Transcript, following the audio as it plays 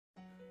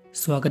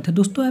स्वागत है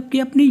दोस्तों आपके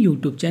अपने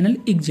YouTube चैनल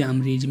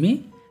एग्जामरेज में।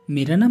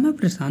 मेरा नाम है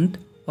प्रशांत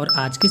और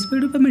आज के इस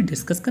वीडियो पर मैं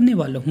डिस्कस करने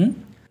वाला हूँ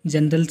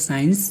जनरल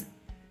साइंस,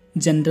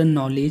 जनरल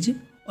नॉलेज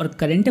और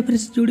करंट अफेयर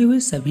से जुड़े हुए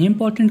सभी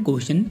इंपॉर्टेंट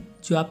क्वेश्चन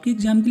जो आपके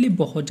एग्जाम के लिए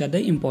बहुत ज़्यादा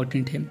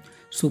इंपॉर्टेंट है।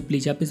 सो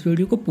प्लीज़ आप इस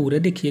वीडियो को पूरा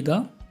देखिएगा।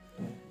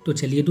 तो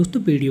चलिए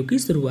दोस्तों वीडियो की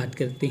शुरुआत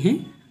करते हैं।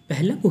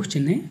 पहला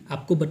क्वेश्चन है,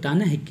 आपको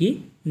बताना है कि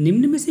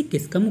निम्न में से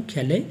किसका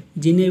मुख्यालय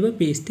जिनेवा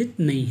पे स्थित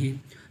नहीं है।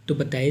 तो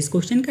बताइए इस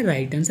क्वेश्चन का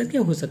राइट आंसर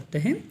क्या हो सकता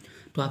है।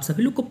 तो आप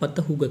सभी लोग को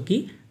पता होगा कि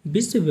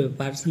विश्व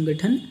व्यापार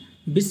संगठन,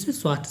 विश्व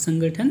स्वास्थ्य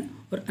संगठन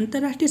और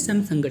अंतर्राष्ट्रीय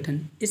श्रम संगठन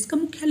इसका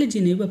मुख्यालय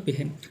जिनेवा पे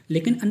है,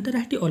 लेकिन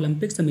अंतर्राष्ट्रीय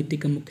ओलंपिक समिति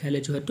का मुख्यालय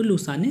जो है तो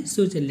लुसाने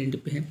स्विट्जरलैंड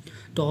पे है।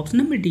 तो ऑप्शन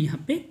नंबर डी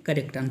यहाँ पे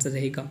करेक्ट आंसर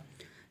रहेगा।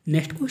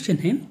 नेक्स्ट क्वेश्चन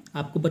है,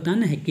 आपको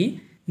बताना है कि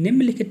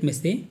निम्नलिखित में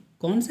से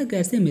कौन सा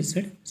गैसीय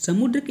मिश्रण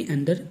समुद्र के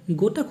अंदर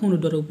गोताखोरों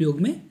द्वारा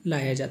उपयोग में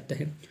लाया जाता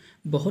है।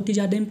 बहुत ही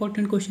ज़्यादा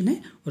इंपॉर्टेंट क्वेश्चन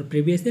है और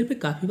प्रीवियस ईयर पे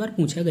काफ़ी बार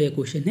पूछा गया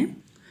क्वेश्चन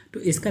है। तो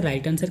इसका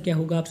राइट आंसर क्या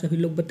होगा आप सभी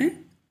लोग बताएं।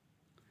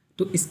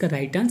 तो इसका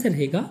राइट आंसर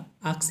रहेगा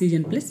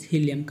ऑक्सीजन प्लस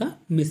हीलियम का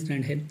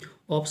मिश्रण है।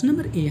 ऑप्शन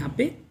नंबर ए यहाँ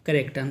पे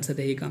करेक्ट आंसर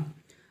रहेगा।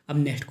 अब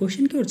नेक्स्ट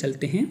क्वेश्चन की ओर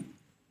चलते हैं।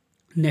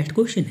 नेक्स्ट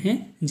क्वेश्चन है,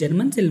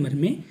 जर्मन सिल्वर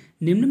में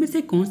निम्न में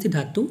से कौन सी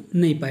धातु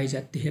नहीं पाई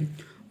जाती है।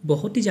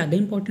 बहुत ही ज़्यादा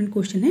इंपॉर्टेंट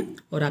क्वेश्चन है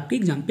और आपके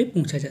एग्जाम पे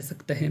पूछा जा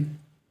सकता है।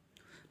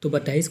 तो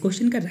बताइए इस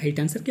क्वेश्चन का राइट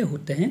आंसर क्या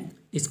होता है।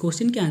 इस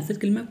क्वेश्चन के आंसर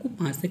के लिए मैं आपको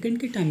 5 सेकंड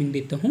की टाइमिंग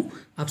देता हूँ।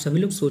 आप सभी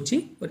लोग सोचें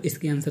और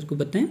इसके आंसर को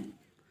बताएं।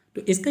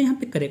 तो इसका यहाँ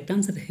पे करेक्ट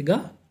आंसर रहेगा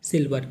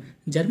सिल्वर।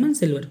 जर्मन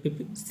सिल्वर पे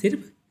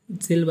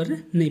सिर्फ सिल्वर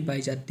नहीं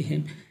पाई जाती है।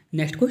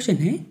 नेक्स्ट क्वेश्चन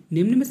है,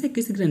 निम्न में से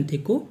किस ग्रंथि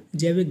को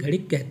जैविक घड़ी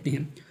कहते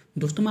हैं।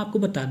 दोस्तों मैं आपको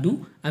बता दूं,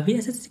 अभी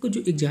एसएससी को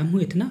जो एग्जाम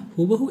हुए थे ना,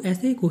 हूबहू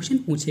ऐसे ही क्वेश्चन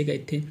पूछे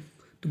गए थे।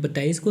 तो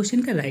बताइए इस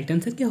क्वेश्चन का राइट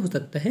आंसर क्या हो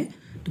सकता है।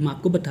 तो मैं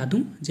आपको बता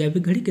दूं,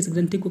 जैविक घड़ी किस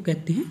ग्रंथि को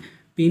कहते हैं।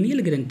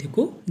 पीनियल ग्रंथि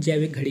को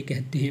जैविक घड़ी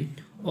कहते हैं।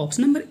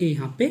 ऑप्शन नंबर ए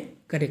यहाँ पे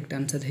करेक्ट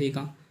आंसर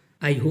रहेगा।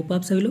 आई होप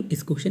आप सभी लोग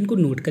इस क्वेश्चन को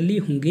नोट कर लिए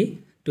होंगे।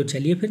 तो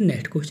चलिए फिर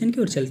नेक्स्ट क्वेश्चन की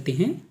ओर चलते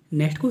हैं।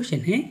 नेक्स्ट क्वेश्चन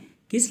है,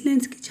 किस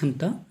लेंस की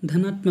क्षमता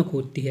धनात्मक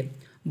होती है।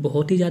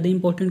 बहुत ही ज़्यादा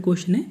इंपॉर्टेंट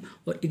क्वेश्चन है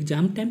और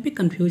एग्जाम टाइम पे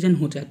कंफ्यूजन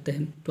हो जाता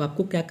है। तो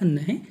आपको क्या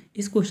करना है,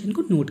 इस क्वेश्चन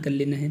को नोट कर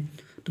लेना है।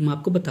 तो मैं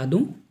आपको बता दूं,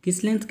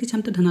 किस लेंस की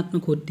क्षमता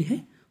धनात्मक होती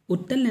है।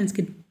 उत्तल लेंस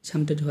की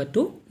क्षमता जो है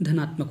तो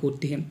धनात्मक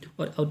होती है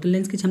और अवतल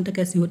लेंस की क्षमता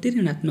कैसी होती है,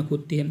 ऋणात्मक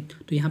होती है।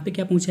 तो यहाँ पे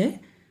क्या पूछा है,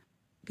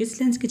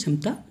 किस लेंस की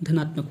क्षमता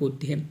धनात्मक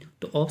होती है।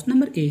 तो ऑप्शन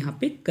नंबर ए यहाँ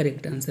पे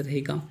करेक्ट आंसर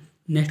रहेगा।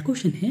 नेक्स्ट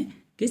क्वेश्चन है,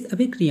 किस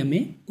अभिक्रिया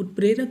में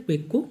उत्प्रेरक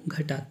वेग को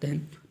घटाता है।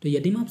 तो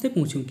यदि मैं आपसे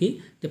पूछूं कि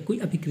जब कोई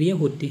अभिक्रिया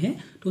होती है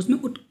तो उसमें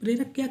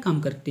उत्प्रेरक क्या काम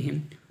करते हैं,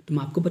 तो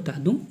मैं आपको बता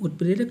दूं,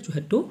 उत्प्रेरक जो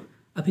है तो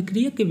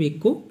अभिक्रिया के वेग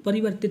को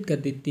परिवर्तित कर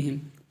देते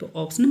हैं। तो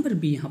ऑप्शन नंबर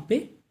बी यहाँ पे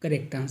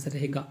करेक्ट आंसर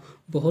रहेगा।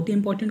 बहुत ही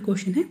इंपॉर्टेंट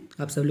क्वेश्चन है,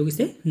 आप सब लोग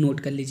इसे नोट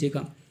कर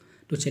लीजिएगा।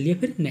 तो चलिए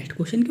फिर नेक्स्ट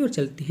क्वेश्चन की ओर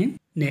चलते हैं।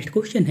 नेक्स्ट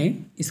क्वेश्चन है,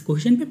 इस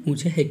क्वेश्चन पे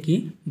पूछा है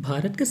कि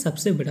भारत का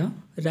सबसे बड़ा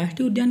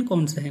राष्ट्रीय उद्यान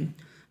कौन सा है।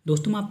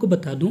 दोस्तों मैं आपको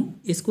बता दूं,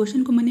 इस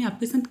क्वेश्चन को मैंने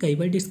आपके साथ कई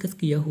बार डिस्कस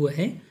किया हुआ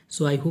है।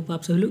 सो आई होप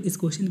आप सभी लोग इस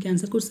क्वेश्चन के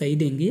आंसर को सही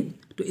देंगे।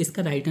 तो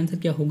इसका राइट आंसर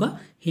क्या होगा,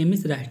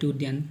 हेमिस राष्ट्रीय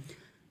उद्यान।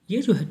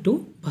 ये जो है तो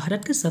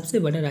भारत का सबसे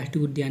बड़ा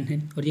राष्ट्रीय उद्यान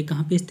है और ये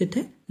कहाँ पे स्थित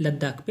है,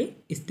 लद्दाख पे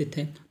स्थित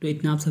है। तो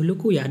इतना आप सभी लोग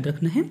को याद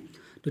रखना है।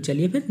 तो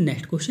चलिए फिर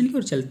नेक्स्ट क्वेश्चन की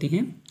ओर चलते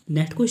हैं।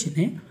 नेक्स्ट क्वेश्चन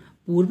है,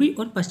 पूर्वी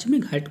और पश्चिमी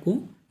घाट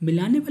को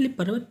मिलाने वाली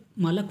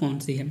पर्वतमाला कौन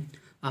सी है।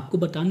 आपको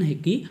बताना है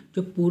कि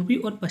जो पूर्वी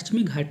और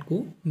पश्चिमी घाट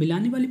को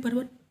मिलाने वाली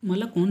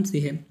पर्वतमाला कौन सी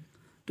है।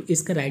 तो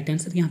इसका राइट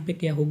आंसर यहाँ पे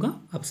क्या होगा,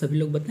 आप सभी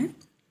लोग बताएं।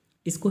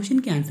 इस क्वेश्चन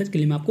के आंसर के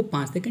लिए मैं आपको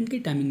 5 सेकंड की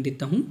टाइमिंग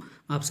देता हूँ।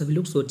 आप सभी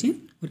लोग सोचें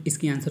और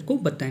इसके आंसर को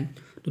बताएं।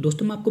 तो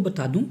दोस्तों मैं आपको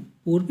बता दूं,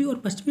 पूर्वी और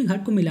पश्चिमी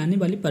घाट को मिलाने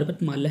वाली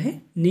पर्वतमाला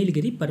है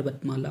नीलगिरी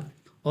पर्वतमाला।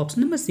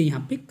 ऑप्शन नंबर सी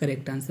यहाँ पे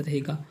करेक्ट आंसर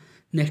रहेगा।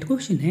 नेक्स्ट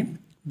क्वेश्चन है,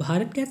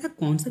 भारत का ऐसा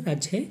कौन सा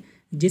राज्य है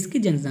जिसकी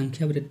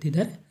जनसंख्या वृद्धि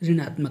दर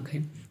ऋणात्मक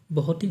है।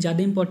 बहुत ही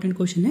ज़्यादा इंपॉर्टेंट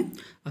क्वेश्चन है,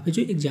 अभी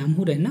जो एग्जाम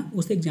हो रहे हैं ना,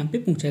 उस एग्जाम पे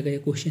पूछा गया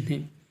क्वेश्चन है।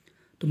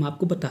 तो मैं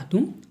आपको बता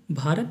दूं,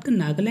 भारत का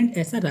नागालैंड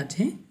ऐसा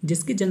राज्य है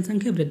जिसकी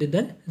जनसंख्या वृद्धि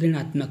दर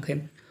ऋणात्मक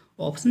है।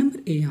 ऑप्शन नंबर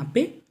ए यहाँ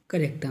पे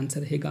करेक्ट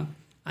आंसर रहेगा।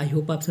 आई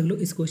होप आप सब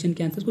लोग इस क्वेश्चन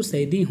के आंसर को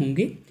सही दिए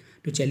होंगे।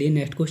 तो चलिए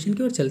नेक्स्ट क्वेश्चन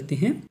की ओर चलते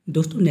हैं।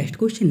 दोस्तों नेक्स्ट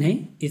क्वेश्चन है,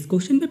 इस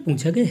क्वेश्चन पे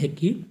पूछा गया है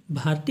कि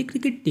भारतीय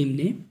क्रिकेट टीम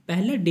ने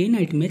पहला डे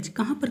नाइट मैच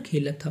कहाँ पर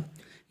खेला था।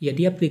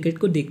 यदि आप क्रिकेट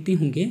को देखते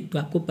होंगे तो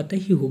आपको पता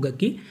ही होगा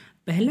कि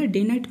पहला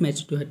डे नाइट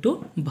मैच जो है तो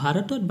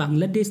भारत और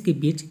बांग्लादेश के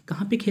बीच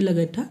कहाँ पे खेला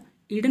गया था,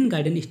 ईडन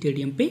गार्डन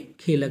स्टेडियम पे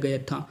खेला गया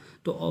था।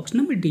 तो ऑप्शन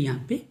नंबर डी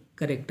यहाँ पे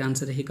करेक्ट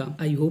आंसर रहेगा।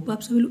 आई होप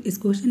आप सभी लोग इस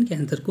क्वेश्चन के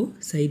आंसर को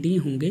सही दिए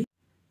होंगे।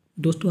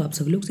 दोस्तों आप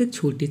सभी लोग से एक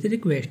छोटी सी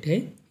रिक्वेस्ट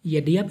है,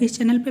 यदि आप इस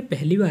चैनल पे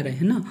पहली बार आए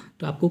हैं ना,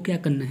 तो आपको क्या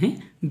करना है,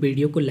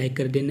 वीडियो को लाइक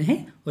कर देना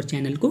है और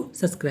चैनल को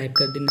सब्सक्राइब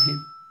कर देना है।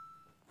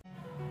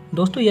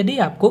 दोस्तों यदि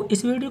आपको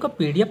इस वीडियो का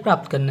PDF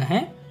प्राप्त करना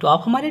है तो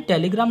आप हमारे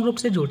टेलीग्राम ग्रुप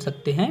से जुड़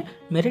सकते हैं।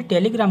 मेरे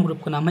टेलीग्राम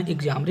ग्रुप का नाम है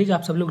एग्जामरेज,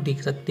 आप सब लोग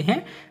देख सकते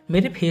हैं।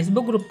 मेरे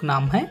फेसबुक ग्रुप का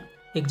नाम है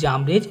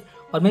एग्जामरेज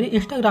और मेरे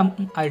इंस्टाग्राम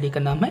आईडी का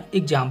नाम है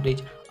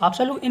एग्जामरेज। आप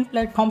सब लोग इन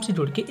प्लेटफॉर्म से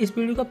जुड़ के इस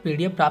वीडियो का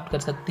PDF प्राप्त कर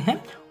सकते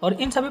हैं और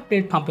इन सभी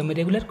प्लेटफॉर्म पे मैं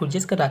रेगुलर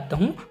क्विज़ेस कराता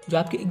हूँ जो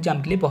आपके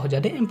एग्जाम के लिए बहुत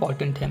ज़्यादा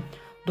इंपॉर्टेंट है।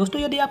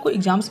 दोस्तों, यदि आपको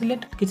एग्जाम से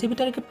रिलेटेड किसी भी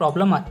तरह की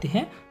प्रॉब्लम आती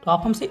है तो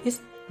आप हमसे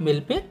इस मेल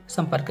पे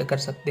संपर्क कर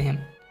सकते हैं।